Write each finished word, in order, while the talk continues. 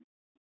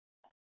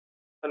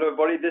Hello,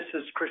 everybody. This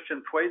is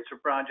Christian Thwaites of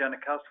Brown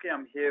Janikowski.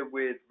 I'm here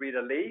with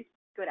Rita Lee.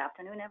 Good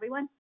afternoon,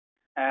 everyone.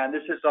 And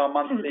this is our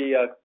monthly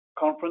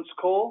conference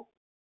call.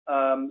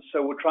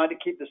 So we're trying to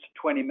keep this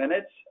to 20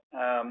 minutes.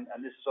 And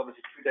this is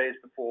obviously 2 days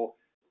before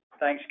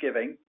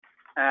Thanksgiving.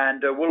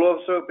 And we'll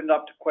also open it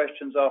up to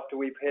questions after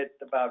we've hit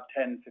about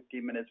 10,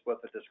 15 minutes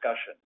worth of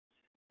discussion.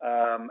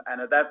 And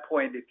at that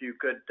point, if you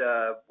could,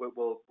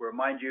 we'll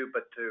remind you,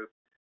 but to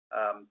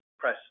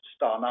press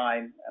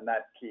 *9, and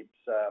that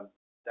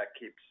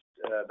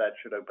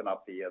should open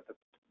up the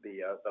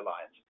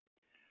lines.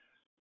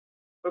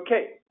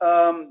 Okay.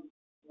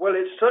 Well,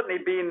 it's certainly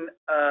been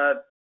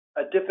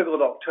a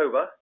difficult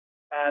October,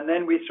 and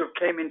then we sort of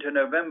came into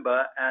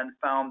November and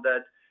found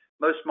that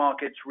most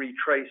markets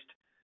retraced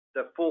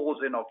the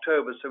falls in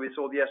October. So we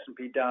saw the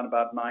S&P down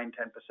about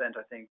 9-10%,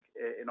 I think,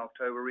 in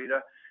October,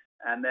 Rita.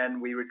 And then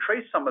we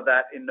retraced some of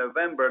that in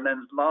November, and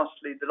then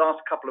lastly, the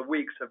last couple of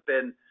weeks have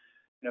been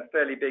a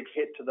fairly big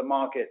hit to the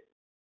market.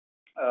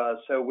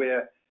 So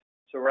we're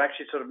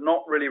actually sort of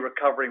not really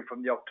recovering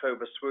from the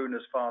October swoon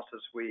as fast as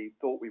we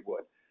thought we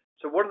would.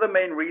 So what are the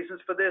main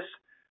reasons for this?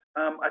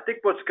 I think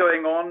what's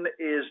going on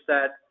is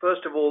that,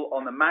 first of all,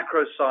 on the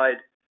macro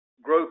side,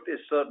 growth is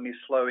certainly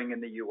slowing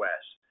in the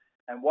U.S.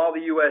 And while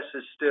the U.S.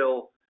 is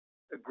still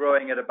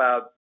growing at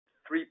about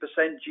 3%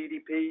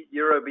 GDP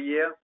year over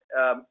year,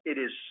 it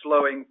is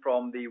slowing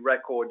from the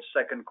record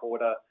second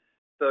quarter.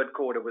 Third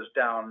quarter was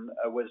down,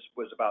 was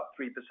about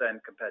 3%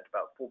 compared to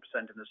about 4%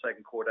 in the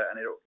second quarter,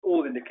 and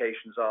all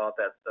indications are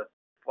that the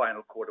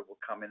final quarter will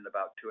come in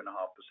about 2.5%.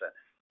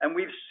 And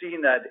we've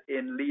seen that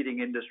in leading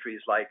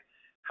industries like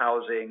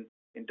housing,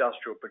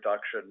 industrial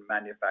production,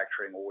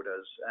 manufacturing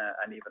orders,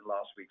 and even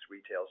last week's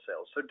retail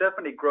sales. So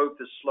definitely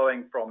growth is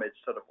slowing from its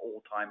sort of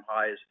all-time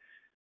highs,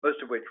 most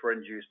of which were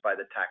induced by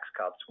the tax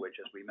cuts, which,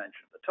 as we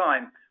mentioned at the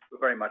time, were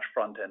very much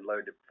front-end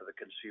loaded for the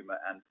consumer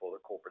and for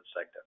the corporate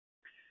sector.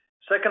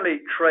 Secondly,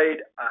 trade,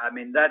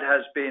 that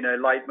has been a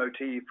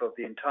leitmotif of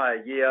the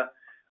entire year.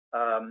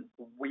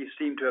 We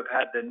seem to have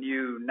had the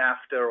new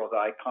NAFTA, or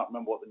I can't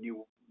remember what the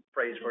new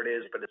phrase for it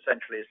is, but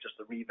essentially it's just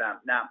the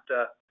revamped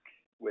NAFTA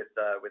with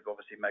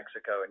obviously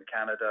Mexico and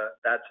Canada.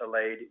 That's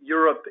allayed.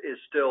 Europe is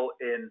still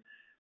in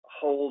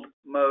hold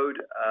mode.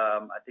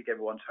 I think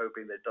everyone's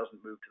hoping that it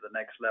doesn't move to the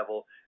next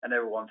level, and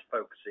everyone's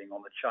focusing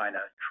on the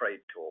China trade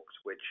talks,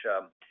 which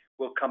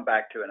we'll come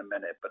back to in a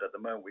minute, but at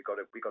the moment we got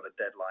a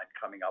deadline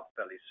coming up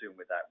fairly soon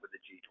with the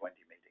G20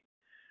 meeting.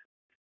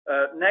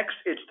 Next,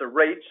 it's the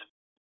rates.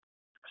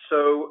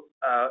 So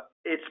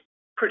it's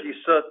pretty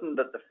certain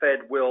that the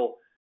Fed will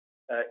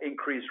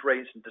increase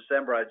rates in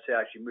December. I'd say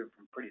actually move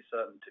from pretty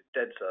certain to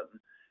dead certain.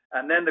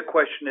 And then the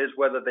question is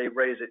whether they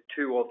raise it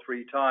 2 or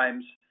 3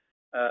 times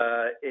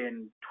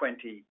in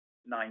 2019,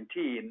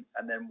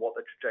 and then what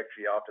the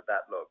trajectory after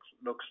that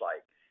looks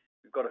like.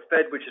 We've got a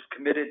Fed which is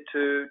committed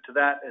to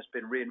that, has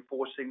been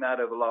reinforcing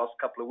that over the last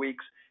couple of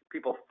weeks.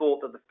 People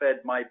thought that the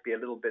Fed might be a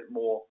little bit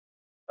more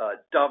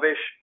dovish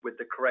with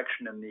the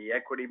correction in the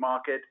equity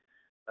market,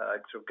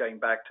 sort of going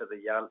back to the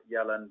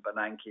Yellen,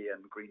 Bernanke,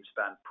 and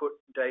Greenspan put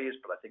days,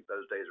 but I think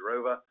those days are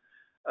over.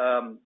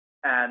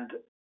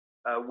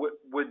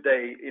 Would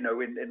they,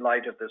 in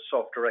light of the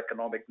softer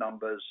economic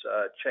numbers,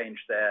 change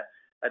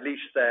at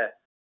least their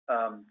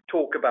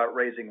talk about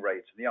raising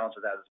rates? And the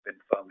answer to that has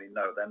been firmly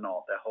no, they're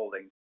not. They're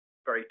holding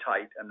very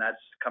tight, and that's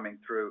coming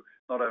through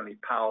not only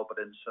Powell, but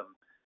in some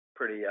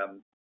pretty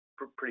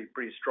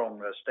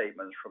strong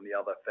statements from the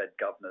other Fed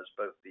governors,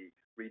 both the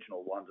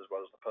regional ones as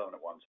well as the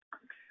permanent ones.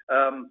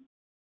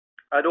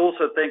 I'd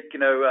also think,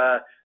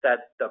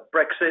 that the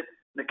Brexit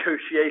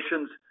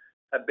negotiations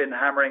have been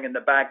hammering in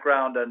the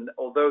background, and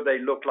although they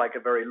look like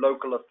a very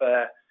local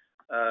affair,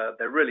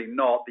 they're really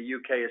not. The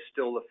UK is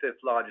still the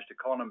 5th largest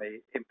economy.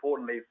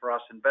 Importantly for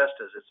us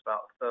investors, it's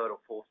about the 3rd or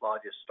 4th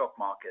largest stock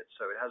market,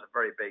 so it has a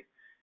very big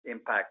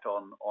impact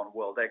on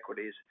world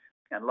equities.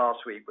 And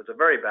last week was a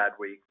very bad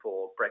week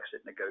for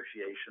Brexit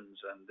negotiations,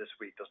 and this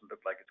week doesn't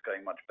look like it's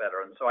going much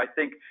better. And so I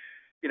think,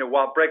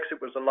 while Brexit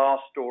was the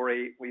last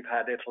story, we've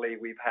had Italy,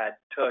 we've had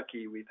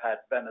Turkey, we've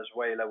had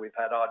Venezuela, we've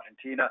had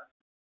Argentina,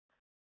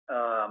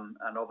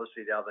 and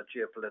obviously the other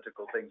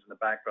geopolitical things in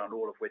the background,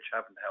 all of which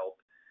haven't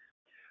helped.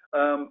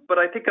 But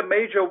I think a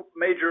major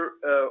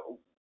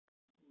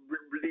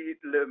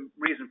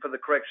reason for the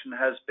correction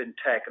has been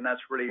tech, and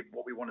that's really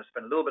what we want to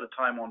spend a little bit of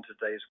time on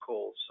today's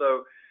call.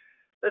 So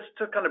let's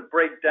kind of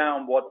break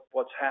down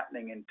what's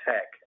happening in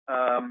tech.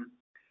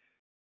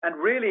 And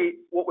really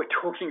what we're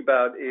talking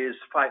about is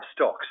 5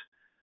 stocks.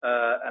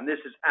 And this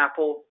is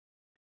Apple,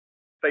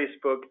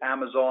 Facebook,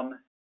 Amazon,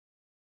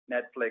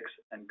 Netflix,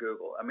 and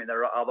Google.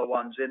 There are other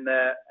ones in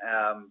there,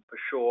 for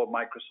sure,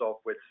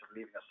 Microsoft, which is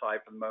leaving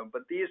aside for the moment.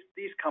 But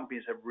these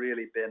companies have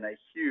really been a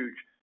huge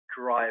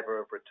driver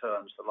of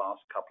returns the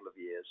last couple of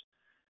years.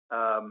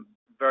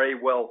 Very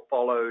well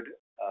followed,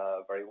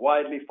 very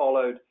widely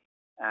followed,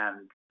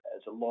 and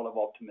there's a lot of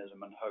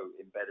optimism and hope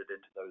embedded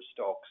into those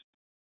stocks.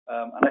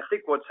 And I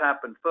think what's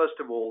happened, first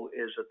of all,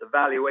 is that the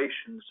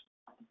valuations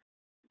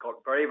got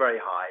very, very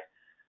high.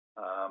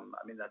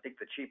 I think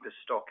the cheapest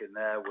stock in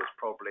there was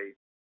probably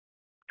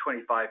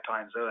 25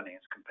 times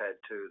earnings compared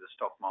to the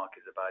stock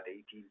market is about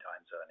 18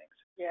 times earnings.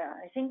 Yeah,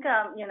 I think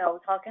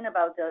talking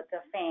about the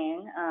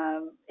FANG,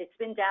 it's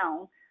been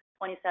down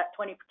 22%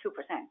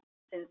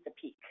 since the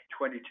peak.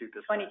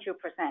 22%. 22%.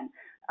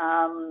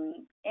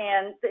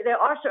 And there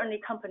are certainly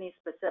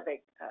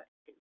company-specific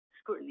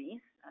scrutinies,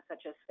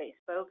 such as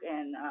Facebook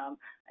and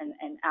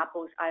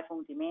Apple's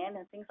iPhone demand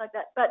and things like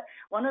that. But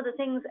one of the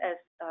things, as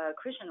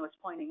Christian was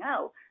pointing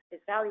out, is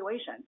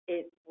valuation.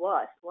 It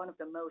was one of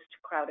the most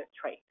crowded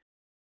trades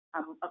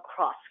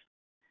across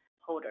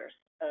holders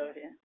of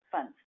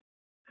funds.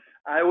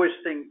 I always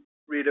think,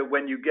 Rita,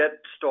 when you get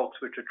stocks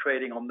which are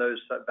trading on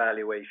those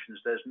valuations,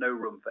 there's no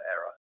room for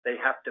error. They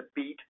have to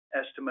beat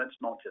estimates,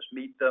 not just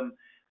meet them.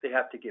 They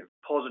have to give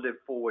positive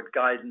forward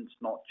guidance,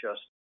 not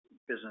just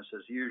business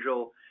as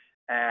usual.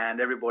 And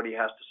everybody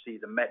has to see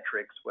the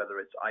metrics, whether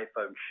it's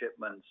iPhone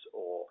shipments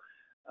or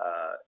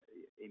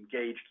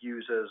engaged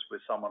users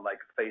with someone like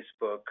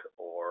Facebook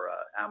or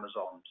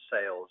Amazon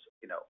sales,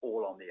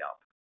 all on the up.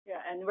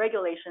 Yeah, and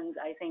regulations,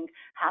 I think,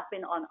 have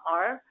been on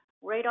our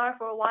radar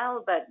for a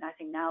while, but I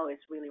think now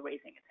it's really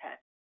raising its head.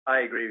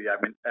 I agree with you.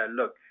 I mean,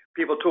 look,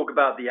 people talk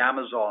about the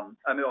Amazon,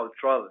 or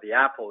rather the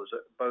Apples,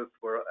 both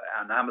were,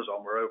 and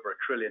Amazon were over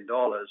 $1 trillion,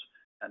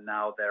 and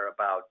now they're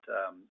about,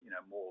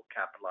 more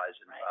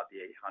capitalized in about the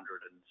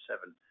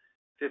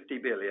 850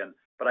 billion.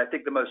 But I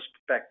think the most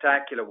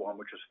spectacular one,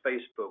 which was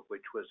Facebook,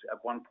 which was at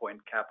one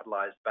point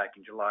capitalized back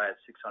in July at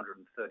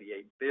 638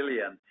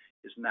 billion,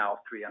 is now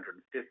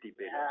 350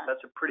 billion. Yeah.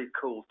 That's a pretty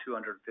cool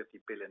 $250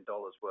 billion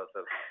worth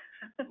of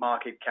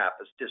market cap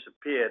has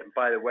disappeared. And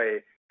by the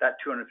way, that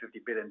 $250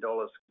 billion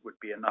would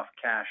be enough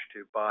cash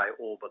to buy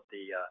all but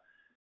the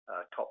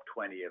top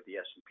 20 of the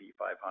S&P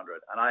 500.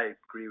 And I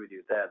agree with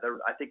you there.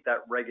 I think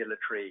that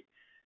regulatory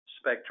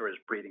specter is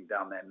breathing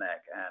down their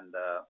neck, and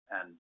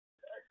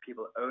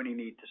people only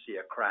need to see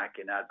a crack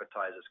in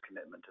advertisers'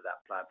 commitment to that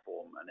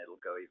platform, and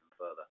it'll go even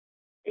further.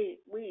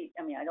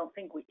 I don't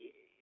think we've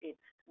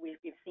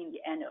seen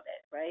the end of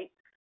it, right?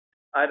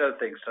 I don't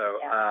think so.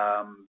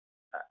 Yeah.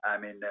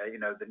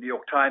 The New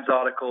York Times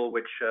article,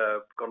 which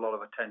got a lot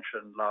of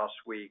attention last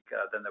week,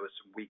 then there was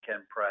some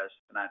weekend press,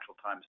 Financial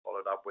Times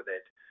followed up with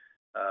it.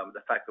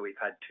 The fact that we've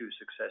had 2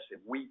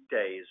 successive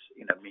weekdays,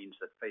 means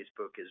that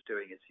Facebook is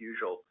doing its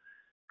usual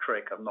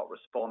trick of not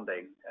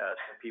responding.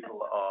 So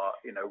people are,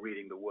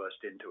 reading the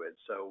worst into it.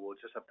 So we'll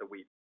just have to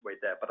wait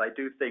there. But I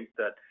do think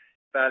that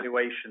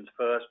valuations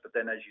first, but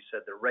then, as you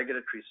said, the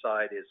regulatory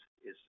side is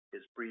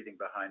breathing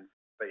behind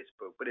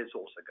Facebook, but it's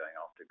also going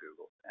after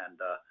Google, and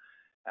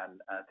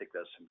I think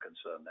there's some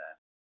concern there.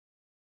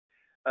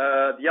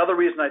 The other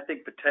reason I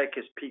think for tech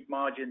is peak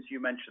margins. You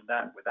mentioned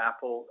that with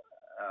Apple.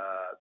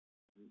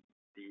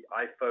 The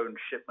iPhone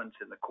shipments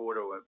in the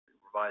quarter were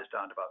revised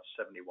down to about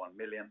 71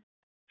 million.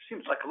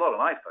 Seems like a lot on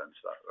iPhones,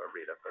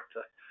 Rita, but...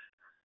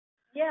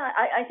 Yeah,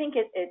 I think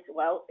it's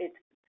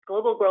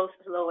global growth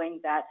slowing.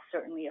 That's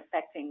certainly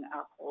affecting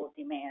Apple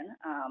demand.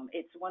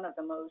 It's one of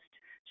the most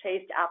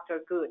chased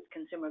after goods,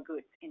 consumer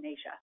goods in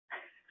Asia.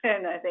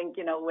 And I think,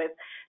 with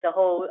the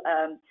whole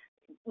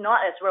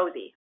not as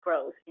rosy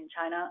growth in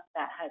China,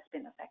 that has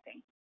been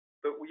affecting.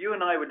 But you and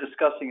I were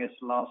discussing this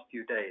the last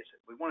few days.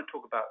 We want to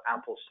talk about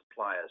Apple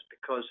suppliers,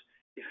 because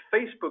if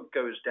Facebook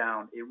goes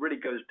down, it really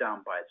goes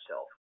down by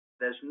itself.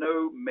 There's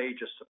no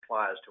major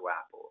suppliers to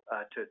Apple,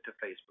 to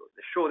Facebook.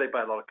 They're sure they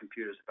buy a lot of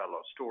computers, they buy a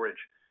lot of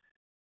storage,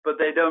 but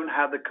they don't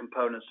have the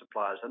component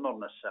suppliers. They're not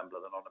an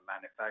assembler, they're not a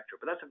manufacturer.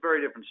 But that's a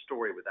very different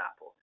story with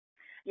Apple.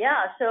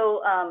 Yeah.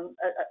 So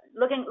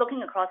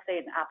looking across,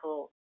 say, an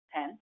Apple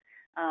 10,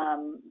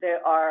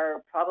 there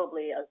are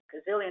probably a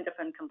gazillion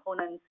different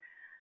components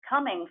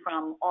coming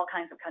from all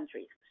kinds of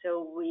countries.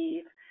 So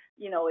we've,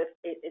 if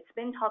it's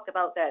been talked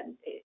about that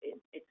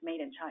it's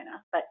made in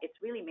China, but it's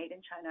really made in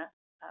China,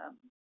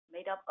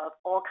 made up of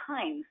all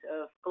kinds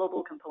of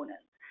global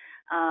components.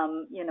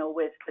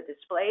 With the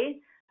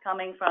display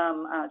coming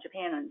from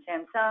Japan and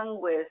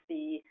Samsung, with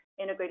the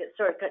integrated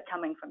circuit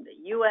coming from the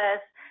U.S.,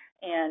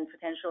 and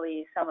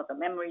potentially some of the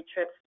memory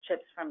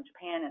chips from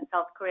Japan and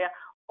South Korea,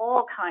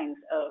 all kinds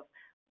of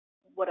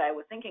what I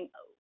was thinking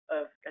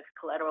of as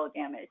collateral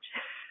damage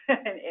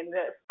in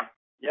this.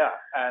 Yeah,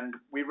 and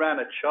we ran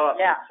a chart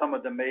with some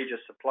of the major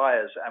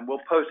suppliers, and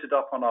we'll post it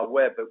up on our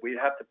web, but we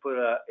have to put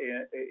a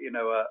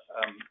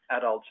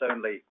adults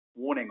only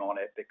warning on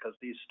it, because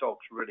these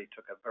stocks really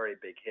took a very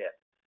big hit.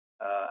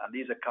 And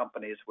these are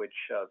companies which,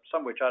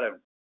 some which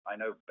I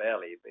know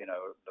barely,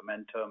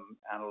 Lumentum,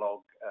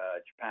 Analog,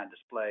 Japan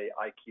Display,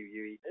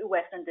 IQE,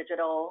 Western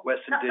Digital.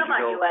 Western Some Digital.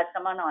 are U.S.,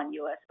 some are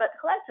non-U.S. But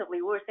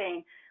collectively, we're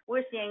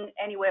seeing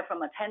anywhere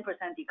from a 10%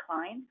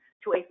 decline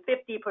to a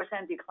 50%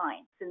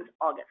 decline since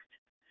August.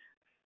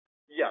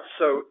 Yeah,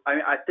 so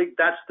I think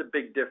that's the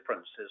big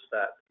difference, is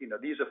that,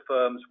 these are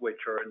firms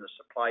which are in the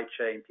supply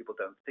chain. People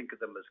don't think of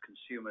them as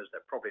consumers.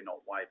 They're probably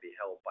not widely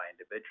held by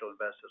individual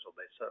investors, or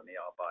they certainly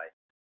are by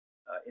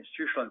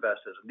institutional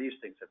investors. And these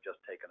things have just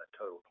taken a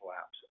total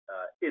collapse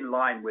in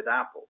line with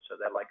Apple. So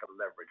they're like a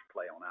leverage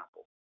play on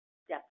Apple.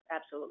 Yeah,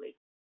 absolutely.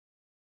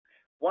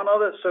 One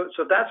other, so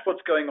that's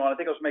what's going on. I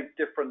think I'll make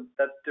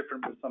that's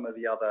different from some of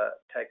the other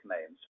tech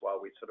names while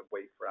we sort of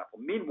wait for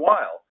Apple.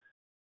 Meanwhile,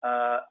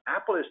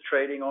 Apple is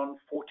trading on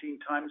 14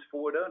 times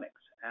forward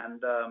earnings, and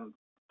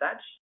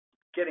that's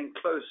getting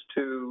close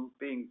to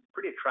being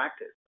pretty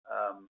attractive.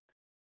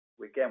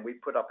 We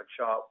put up a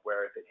chart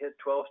where if it hit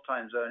 12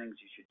 times earnings,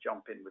 you should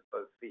jump in with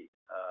both feet.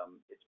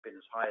 It's been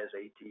as high as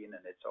 18,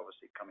 and it's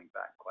obviously coming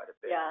back quite a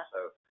bit. Yeah.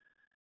 So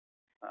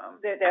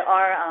there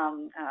are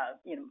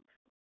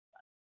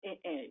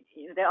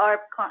there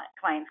are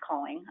clients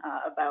calling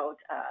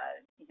about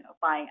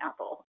buying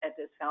Apple at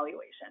this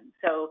valuation.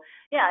 So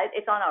yeah,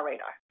 it's on our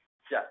radar.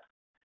 Yeah,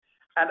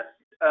 and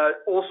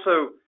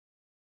also,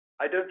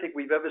 I don't think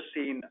we've ever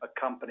seen a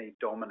company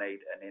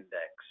dominate an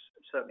index,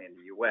 certainly in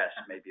the U.S.,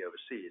 maybe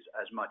overseas,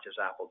 as much as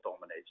Apple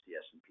dominates the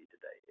S&P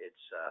today.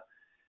 It's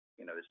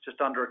it's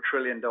just under $1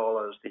 trillion.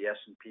 The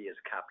S&P is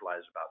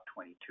capitalized about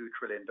 $22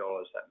 trillion.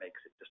 That makes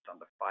it just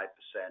under 5%.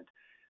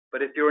 But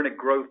if you're in a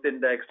growth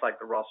index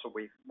like the Russell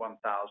 1000,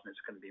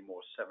 it's going to be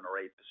more 7 or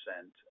 8%.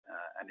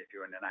 And if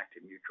you're in an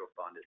active mutual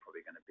fund, it's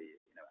probably going to be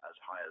as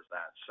high as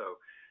that. So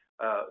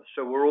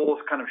we're all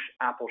kind of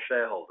Apple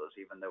shareholders,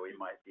 even though we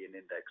might be in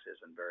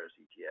indexes and various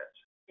ETFs.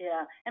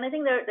 Yeah, and I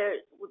think there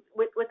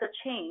with the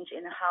change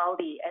in how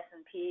the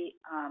S&P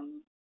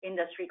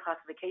industry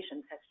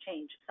classifications has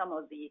changed, some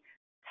of the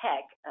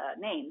tech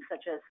names,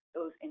 such as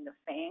those in the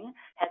FANG,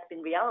 has been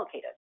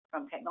reallocated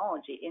from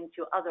technology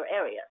into other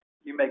areas.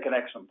 You make an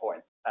excellent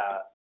point,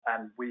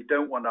 and we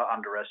don't want to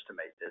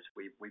underestimate this.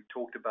 We've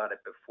talked about it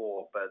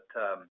before, but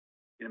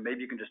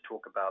maybe you can just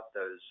talk about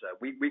those.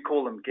 We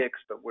call them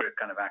GICs, but we're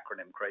kind of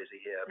acronym crazy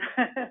here.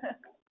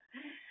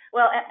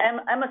 Well,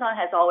 Amazon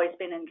has always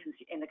been in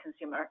the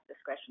consumer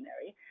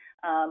discretionary.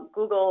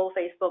 Google,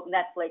 Facebook,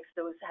 Netflix,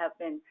 those have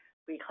been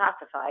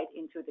reclassified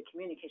into the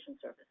communication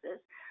services.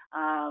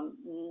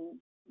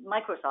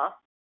 Microsoft,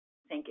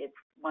 I think it's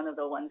one of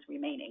the ones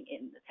remaining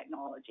in the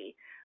technology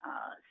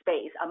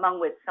space,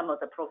 among with some of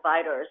the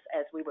providers,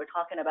 as we were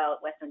talking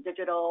about, Western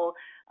Digital,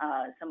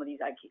 some of these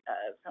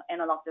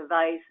analog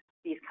device,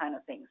 these kind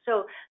of things.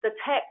 So the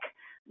tech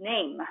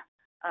name,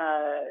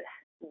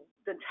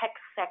 the tech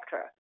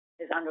sector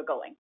is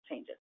undergoing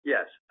changes.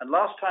 Yes, and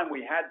last time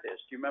we had this,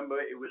 do you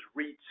remember it was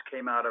REITs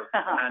came out of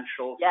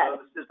financial yes.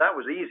 services? That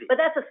was easy. But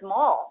that's a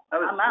small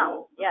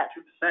amount. Yes,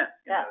 2%.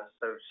 Yeah.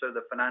 So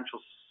the financial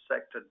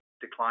sector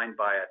declined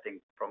by, I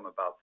think, from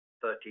about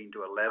 13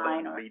 to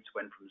 11. And REITs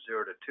went from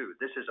 0 to 2.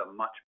 This is a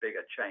much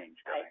bigger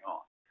change going on.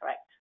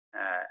 Correct.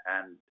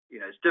 And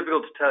it's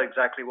difficult to tell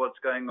exactly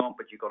what's going on,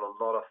 but you've got a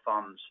lot of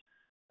funds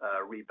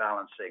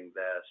rebalancing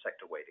their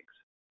sector weightings.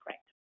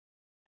 Correct.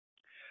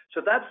 So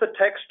that's the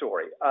tech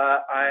story.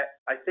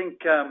 I think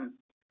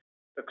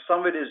some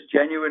of it is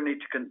genuinely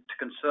to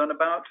concern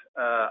about.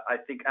 I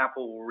think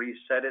Apple will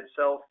reset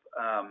itself,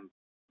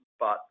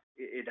 but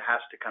it has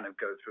to kind of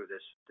go through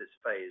this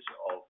phase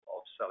of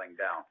selling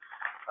down.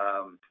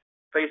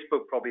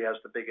 Facebook probably has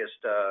the biggest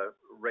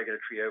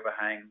regulatory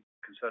overhang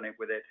concerning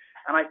with it,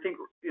 and I think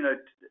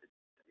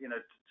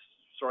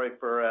sorry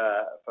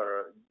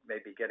for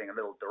maybe getting a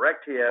little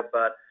direct here,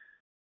 but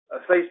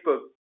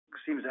Facebook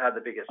seems to have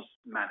the biggest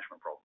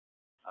management problem.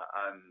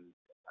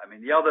 I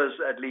mean, the others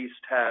at least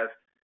have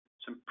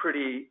some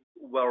pretty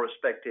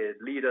well-respected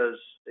leaders.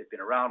 They've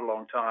been around a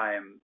long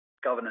time.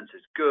 Governance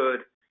is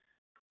good.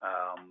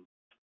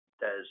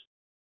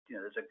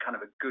 There's a kind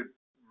of a good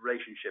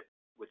relationship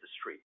with the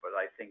street, but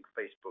I think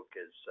Facebook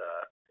is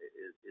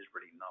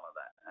really none of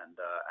that, and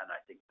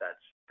I think that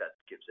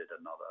gives it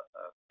another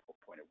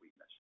point of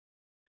weakness.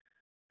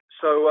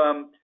 So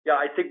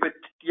I think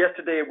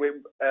yesterday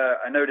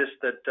I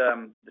noticed that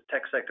the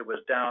tech sector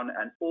was down,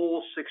 and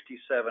all 67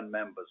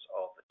 members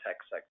of the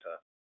tech sector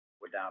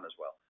were down as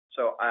well.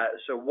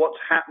 So what's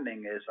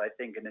happening is, I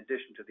think, in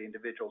addition to the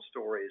individual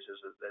stories, is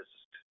that there's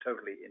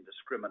totally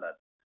indiscriminate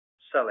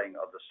selling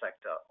of the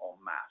sector en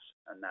masse,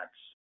 and that's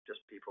just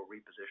people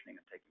repositioning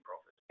and taking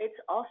profit. It's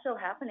also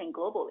happening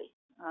globally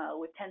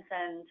with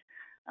Tencent,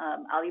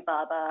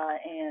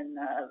 Alibaba, and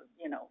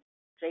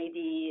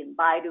JD and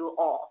Baidu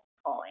all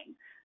falling.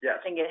 Yes.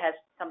 I think it has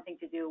something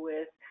to do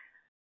with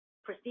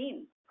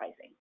pristine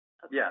pricing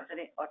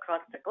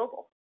across the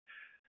global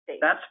stage.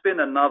 That's been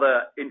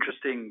another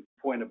interesting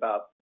point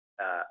about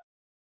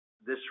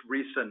this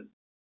recent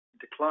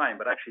decline,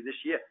 but actually this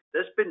year,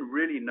 there's been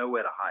really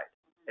nowhere to hide.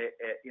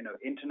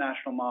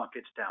 International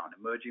markets down,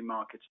 emerging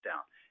markets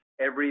down,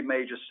 every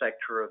major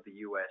sector of the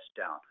U.S.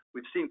 down.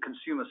 We've seen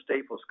consumer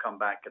staples come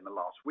back in the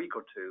last week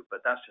or two,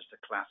 but that's just a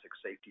classic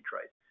safety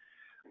trade.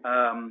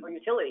 Or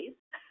utilities.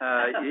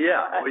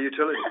 Or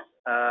utilities.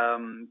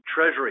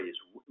 Treasuries,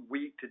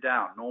 weak to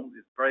down. Normally,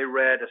 it's very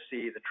rare to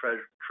see the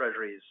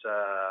treasuries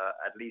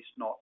at least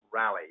not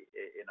rally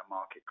in a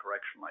market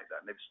correction like that.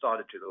 And they've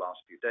started to the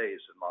last few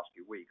days and last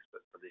few weeks,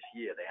 but for this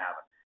year they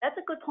haven't. That's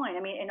a good point.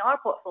 I mean, in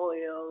our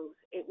portfolios,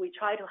 we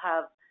try to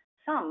have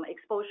some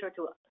exposure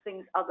to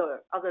things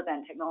other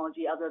than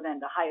technology, other than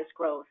the highest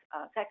growth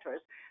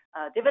sectors.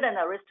 Dividend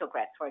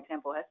Aristocrats, for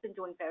example, has been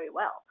doing very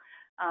well.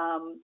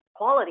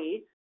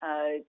 Quality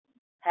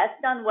has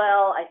done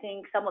well. I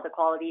think some of the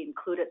quality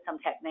included some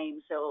tech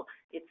names, so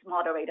it's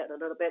moderated a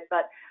little bit.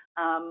 But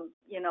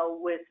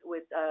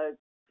with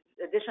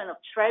addition of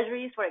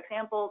treasuries, for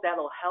example,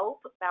 that'll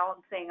help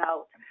balancing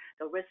out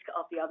the risk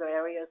of the other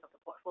areas of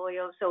the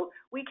portfolio. So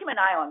we keep an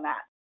eye on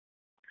that,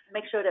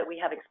 make sure that we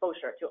have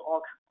exposure to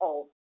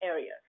all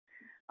areas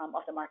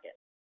of the market.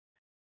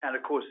 And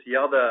of course, the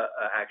other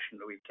action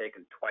that we've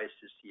taken twice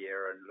this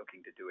year and looking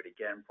to do it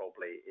again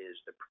probably is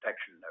the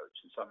protection notes.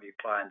 And some of your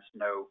clients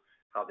know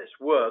how this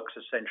works.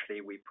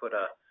 Essentially, we put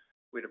a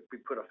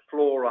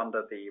floor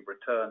under the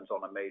returns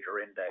on a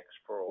major index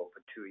for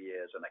 2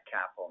 years and a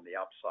cap on the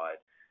upside.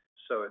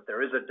 So if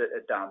there is a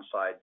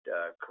downside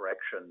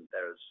correction,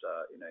 there's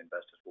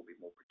investors will be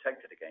more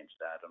protected against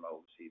that. And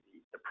obviously,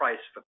 the price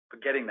for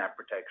getting that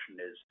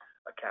protection is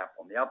a cap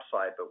on the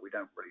upside, but we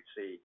don't really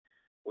see.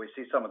 We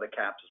see some of the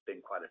caps as being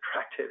quite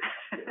attractive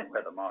given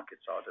where the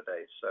markets are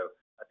today. So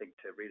I think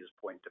to Rita's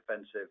point,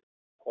 defensive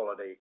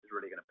quality is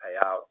really going to pay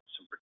out,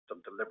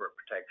 some deliberate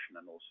protection,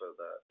 and also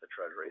the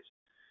treasuries.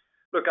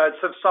 Look, I'd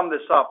sort of sum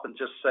this up and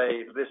just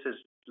say this is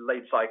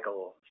late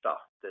cycle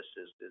stuff. This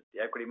is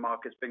the equity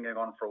market's been going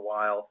on for a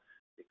while.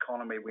 The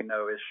economy we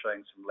know is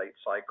showing some late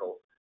cycle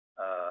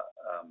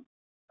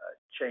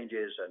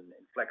changes and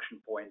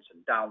inflection points and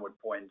downward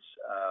points.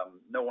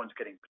 No one's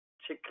getting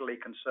particularly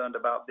concerned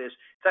about this.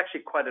 It's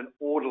actually quite an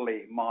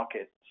orderly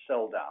market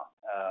sell down.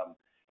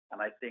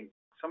 And I think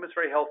some of it's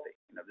very healthy.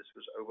 This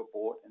was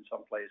overbought in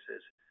some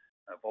places.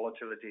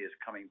 Volatility is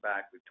coming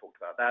back. We've talked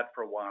about that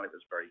for a while. It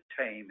was very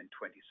tame in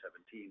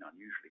 2017,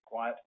 unusually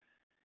quiet.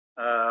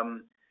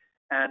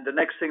 And the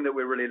next thing that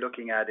we're really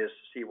looking at is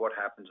to see what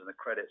happens in the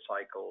credit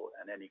cycle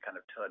and any kind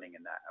of turning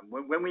in that. And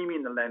when we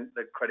mean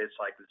the credit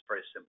cycle, it's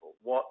very simple.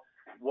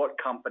 What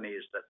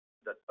companies that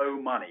owe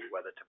money,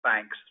 whether to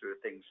banks through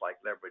things like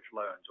leverage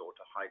loans or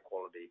to high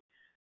quality,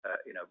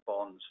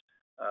 bonds,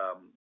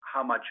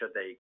 how much are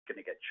they going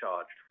to get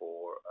charged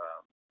for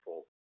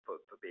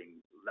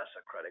being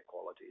lesser credit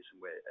qualities?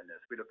 And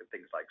as we look at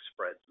things like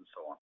spreads and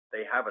so on,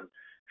 they haven't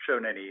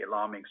shown any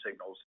alarming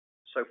signals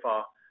so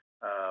far.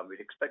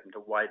 We'd expect them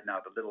to widen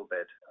out a little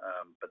bit,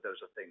 but those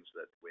are things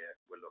that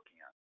we're looking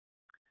at.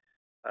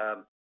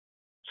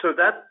 So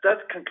that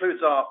concludes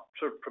our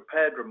sort of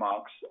prepared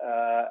remarks,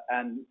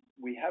 and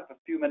we have a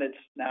few minutes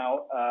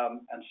now,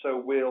 and so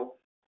we'll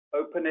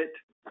open it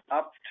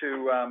up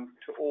to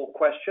all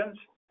questions.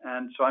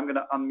 And so I'm going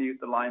to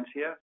unmute the lines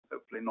here,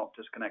 hopefully not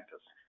disconnect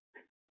us.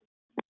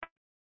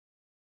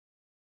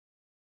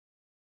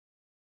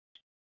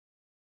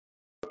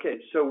 Okay,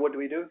 so what do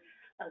we do?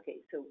 Okay,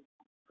 so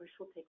first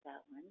we'll take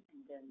that one,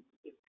 and then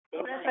if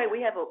that's right,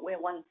 we have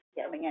one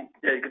coming in.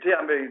 Yeah, you can see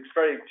I'm very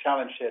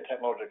challenged here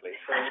technologically.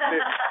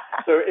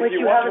 So if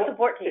you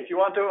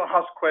want to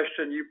ask a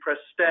question, you press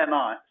star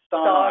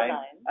nine,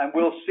 and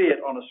we'll see it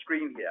on a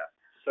screen here.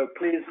 So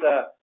please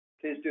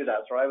do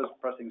that. So I was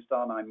pressing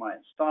star 9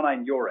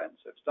 your end.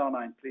 So star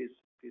 9, please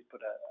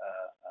put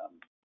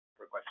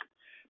for a question.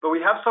 But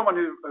we have someone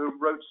who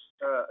wrote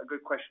a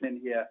good question in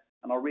here,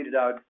 and I'll read it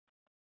out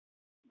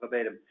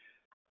verbatim.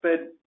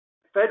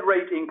 Fed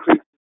rate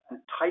increase and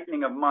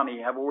tightening of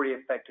money have already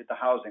affected the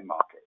housing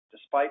market.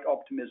 Despite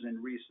optimism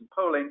in recent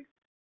polling,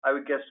 I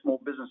would guess small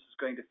business is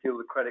going to feel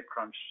the credit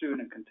crunch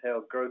soon and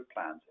curtail growth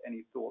plans.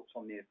 Any thoughts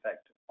on the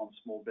effect on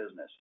small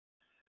business?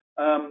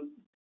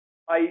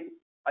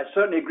 I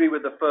certainly agree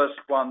with the first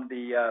one,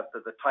 the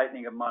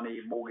tightening of money,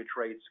 mortgage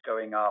rates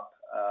going up,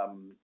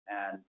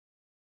 and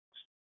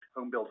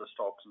home builder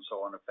stocks and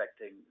so on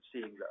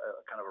seeing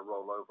kind of a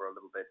rollover a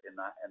little bit in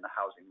the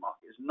housing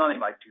market. It's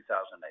nothing like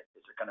 2008.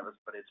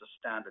 But it's a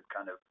standard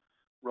kind of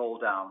roll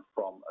down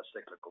from a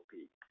cyclical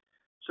peak.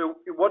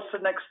 So what's the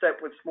next step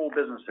with small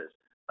businesses?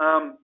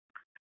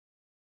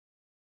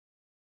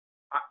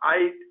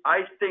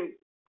 I think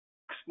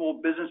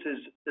small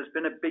businesses, there's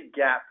been a big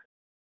gap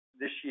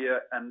this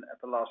year and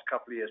the last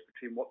couple of years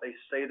between what they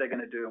say they're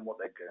going to do and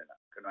what they're going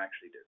to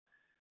actually do.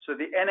 So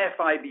the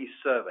NFIB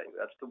survey,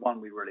 that's the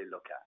one we really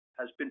look at,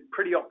 has been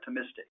pretty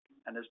optimistic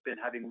and has been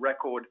having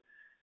record,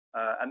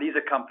 and these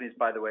are companies,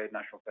 by the way,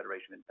 National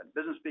Federation of Independent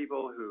Business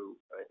People, who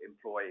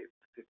employ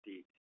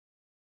 50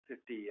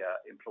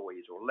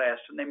 employees or less,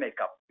 and they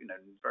make up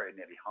very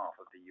nearly half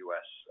of the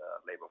U.S.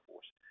 labor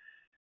force.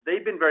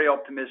 They've been very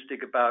optimistic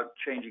about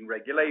changing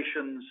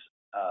regulations,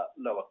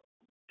 lower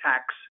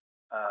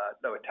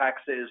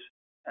taxes,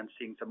 and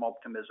seeing some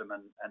optimism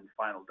and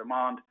final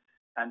demand.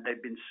 And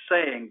they've been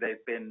saying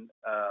they've been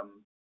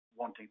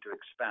wanting to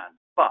expand.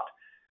 But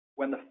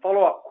when the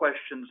follow-up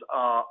questions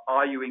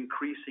are you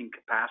increasing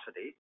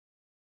capacity?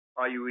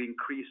 Are you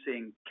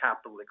increasing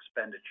capital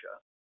expenditure?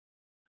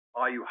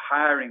 Are you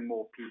hiring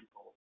more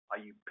people? Are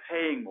you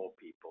paying more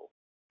people?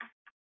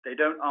 They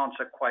don't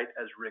answer quite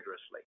as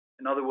rigorously.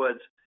 In other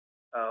words,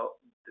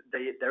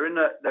 they're in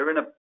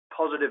a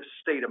positive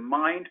state of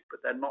mind,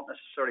 but they're not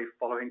necessarily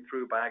following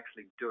through by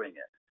actually doing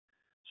it.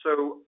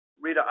 So,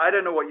 Rita, I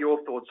don't know what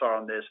your thoughts are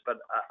on this,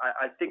 but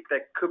I think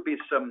there could be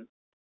some,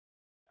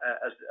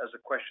 as a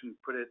question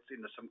put it,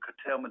 some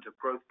curtailment of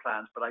growth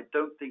plans. But I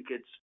don't think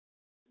it's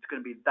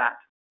going to be that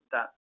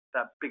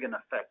that big an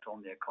effect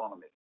on the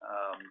economy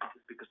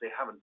because they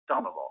haven't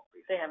done a lot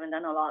recently. They haven't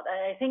done a lot.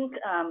 I think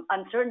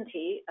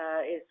uncertainty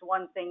is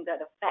one thing that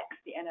affects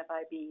the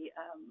NFIB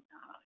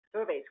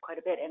surveys quite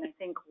a bit. And I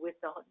think with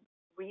the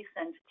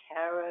recent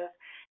tariff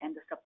and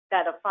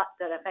that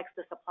affects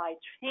the supply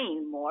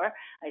chain more,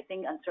 I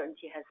think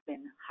uncertainty has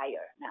been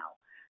higher now.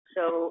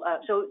 So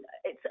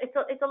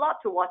it's a lot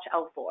to watch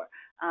out for.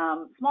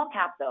 Small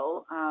cap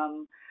though,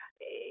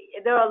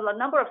 there are a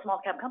number of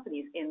small cap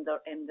companies in the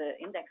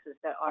indexes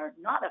that are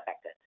not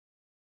affected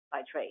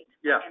by trade,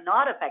 and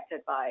not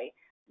affected by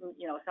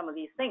some of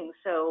these things.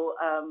 So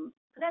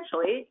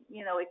potentially,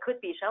 it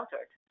could be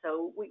sheltered.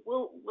 So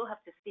we'll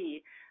have to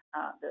see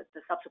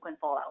the subsequent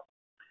fallout.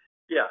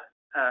 Yeah,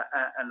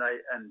 and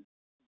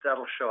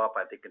that'll show up,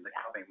 I think, in the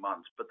coming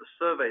months. But the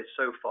surveys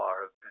so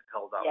far have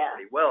held up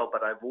pretty well.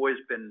 But I've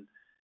always been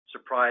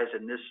surprised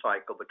in this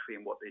cycle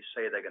between what they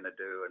say they're going to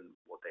do and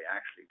what they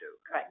actually do.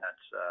 Right. And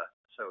that's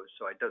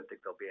so I don't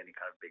think there'll be any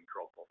kind of big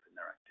drop off in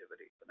their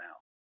activity for now.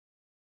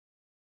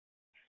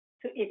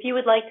 So if you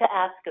would like to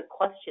ask a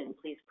question,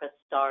 please press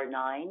 *9,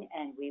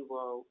 and we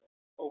will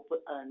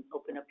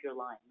open up your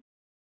line.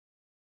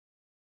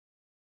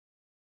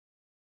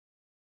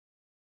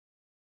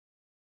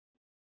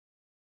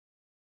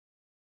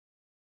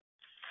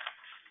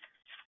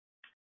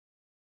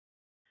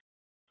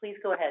 Please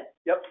go ahead.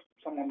 Yep,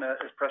 someone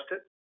has pressed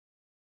it.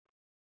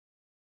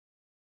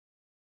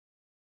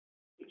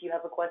 If you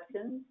have a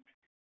question,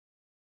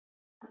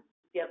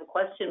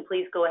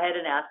 please go ahead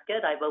and ask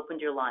it. I've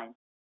opened your line.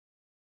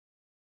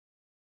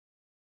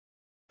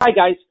 Hi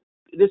guys,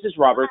 this is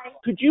Robert. Hi.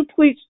 Could you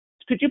please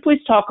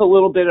talk a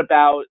little bit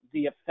about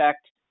the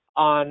effect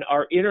on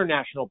our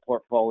international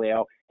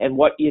portfolio and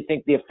what you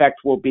think the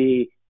effect will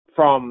be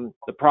from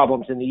the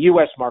problems in the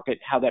U.S. market,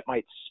 how that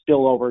might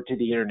spill over to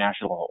the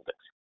international holdings?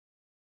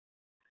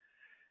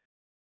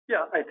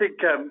 Yeah, I think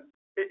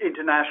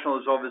international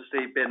has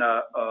obviously been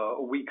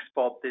a weak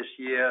spot this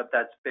year.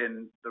 That's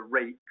been the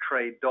rate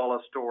trade dollar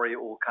story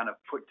all kind of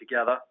put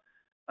together.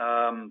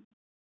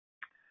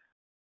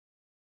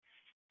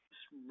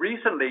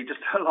 Recently, just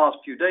the last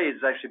few days,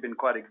 has actually been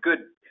quite a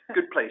good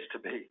place to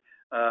be.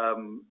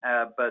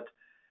 But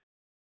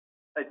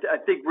I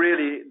think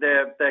really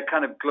they're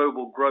kind of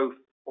global growth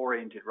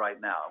oriented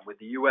right now, with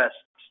the U.S.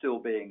 still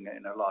being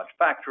a large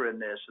factor in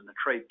this, and the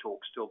trade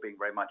talks still being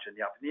very much in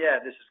the up in the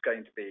air. This is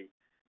going to be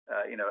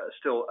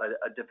still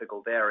a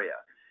difficult area.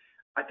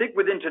 I think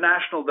with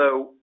international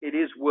though, it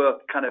is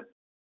worth kind of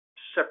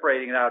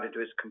separating it out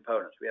into its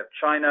components. We have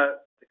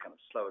China, the kind of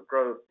slower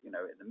growth, in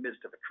the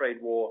midst of a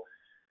trade war.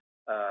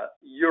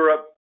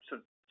 Europe sort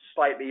of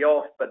slightly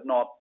off, but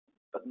not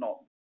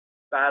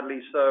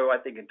badly so. I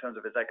think in terms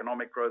of its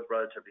economic growth,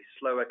 relatively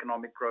slow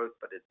economic growth,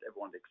 but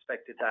everyone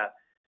expected that.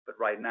 But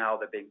right now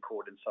they're being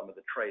caught in some of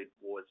the trade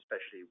wars,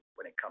 especially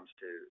when it comes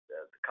to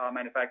the car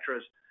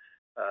manufacturers.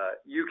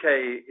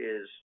 UK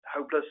is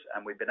hopeless,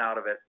 and we've been out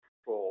of it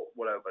for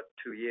well over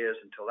 2 years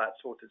until that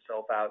sorts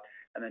itself out.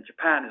 And then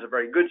Japan is a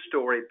very good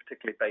story,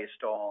 particularly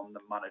based on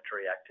the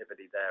monetary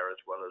activity there, as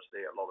well as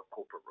a lot of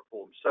corporate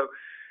reforms. So,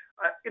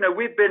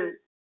 we've been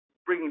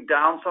bringing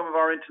down some of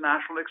our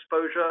international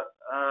exposure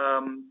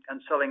and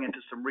selling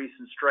into some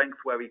recent strength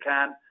where we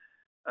can.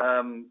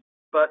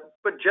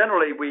 But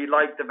generally, we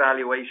like the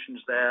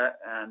valuations there,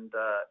 and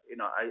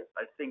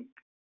I think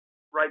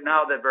right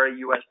now they're very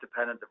U.S.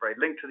 dependent. They're very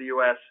linked to the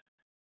U.S.,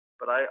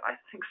 but I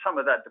think some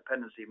of that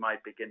dependency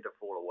might begin to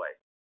fall away,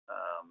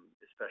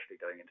 especially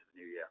going into the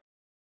new year.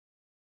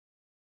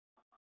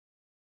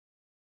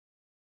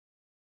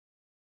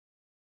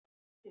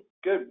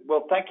 Good.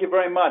 Well, thank you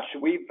very much.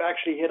 We've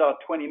actually hit our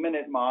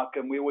 20-minute mark,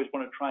 and we always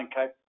want to try and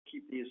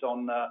keep these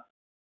on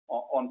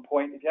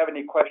point. If you have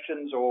any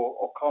questions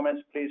or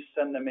comments, please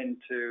send them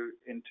into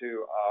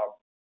our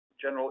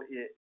general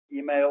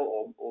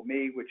email or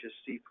me, which is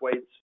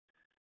cthwaite,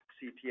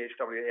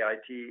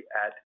 CTHWAIT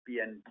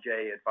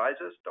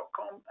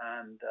 @bnjadvisors.com.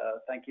 And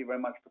thank you very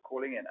much for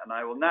calling in. And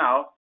I will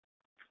now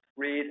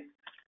read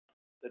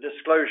the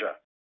disclosure.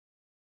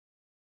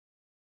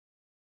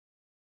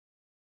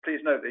 Please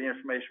note that the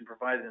information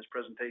provided in this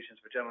presentation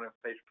is for general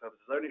information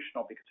purposes only, should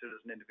not be considered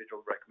as an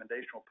individual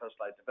recommendation or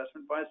personalized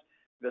investment advice.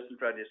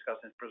 Investment strategy discussed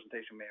in this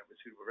presentation may not be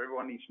suitable for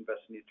everyone. Each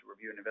investor needs to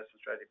review an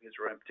investment strategy for his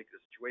or her own particular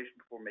situation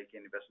before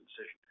making an investment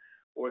decision.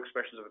 All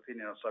expressions of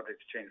opinion are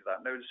subject to change without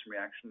notice in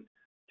reaction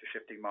to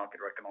shifting market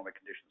or economic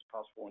conditions.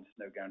 Past performance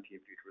is no guarantee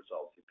of future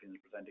results. The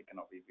opinions presented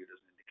cannot be viewed as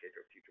an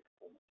indicator of future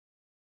performance.